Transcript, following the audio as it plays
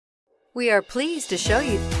We are pleased to show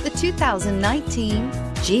you the 2019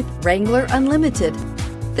 Jeep Wrangler Unlimited.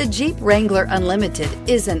 The Jeep Wrangler Unlimited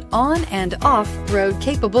is an on- and off-road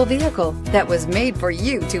capable vehicle that was made for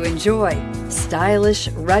you to enjoy. Stylish,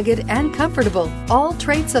 rugged, and comfortable, all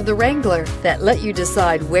traits of the Wrangler that let you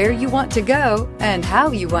decide where you want to go and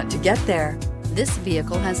how you want to get there. This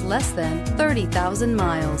vehicle has less than 30,000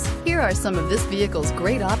 miles. Here are some of this vehicle's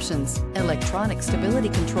great options: electronic stability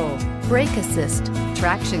control, brake assist,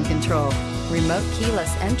 traction control, remote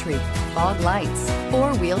keyless entry, fog lights,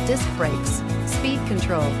 four-wheel disc brakes, speed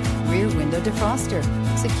control, rear window defroster,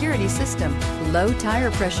 security system, low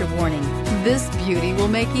tire pressure warning. This beauty will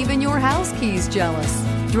make even your house keys jealous.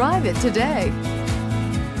 Drive it today.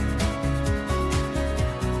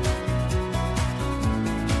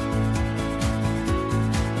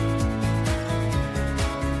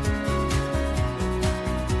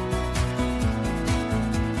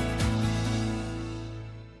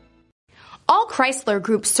 All Chrysler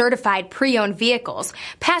Group certified pre-owned vehicles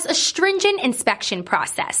pass a stringent inspection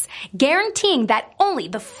process, guaranteeing that only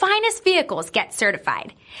the finest vehicles get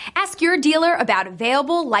certified. Ask your dealer about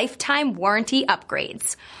available lifetime warranty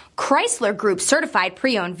upgrades. Chrysler Group certified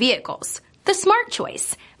pre-owned vehicles, the smart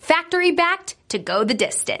choice, factory backed to go the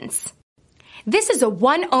distance. This is a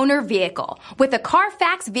one-owner vehicle with a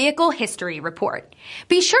CARFAX Vehicle History Report.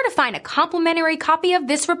 Be sure to find a complimentary copy of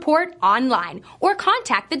this report online or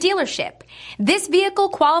contact the dealership. This vehicle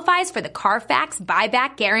qualifies for the CARFAX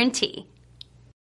Buyback Guarantee.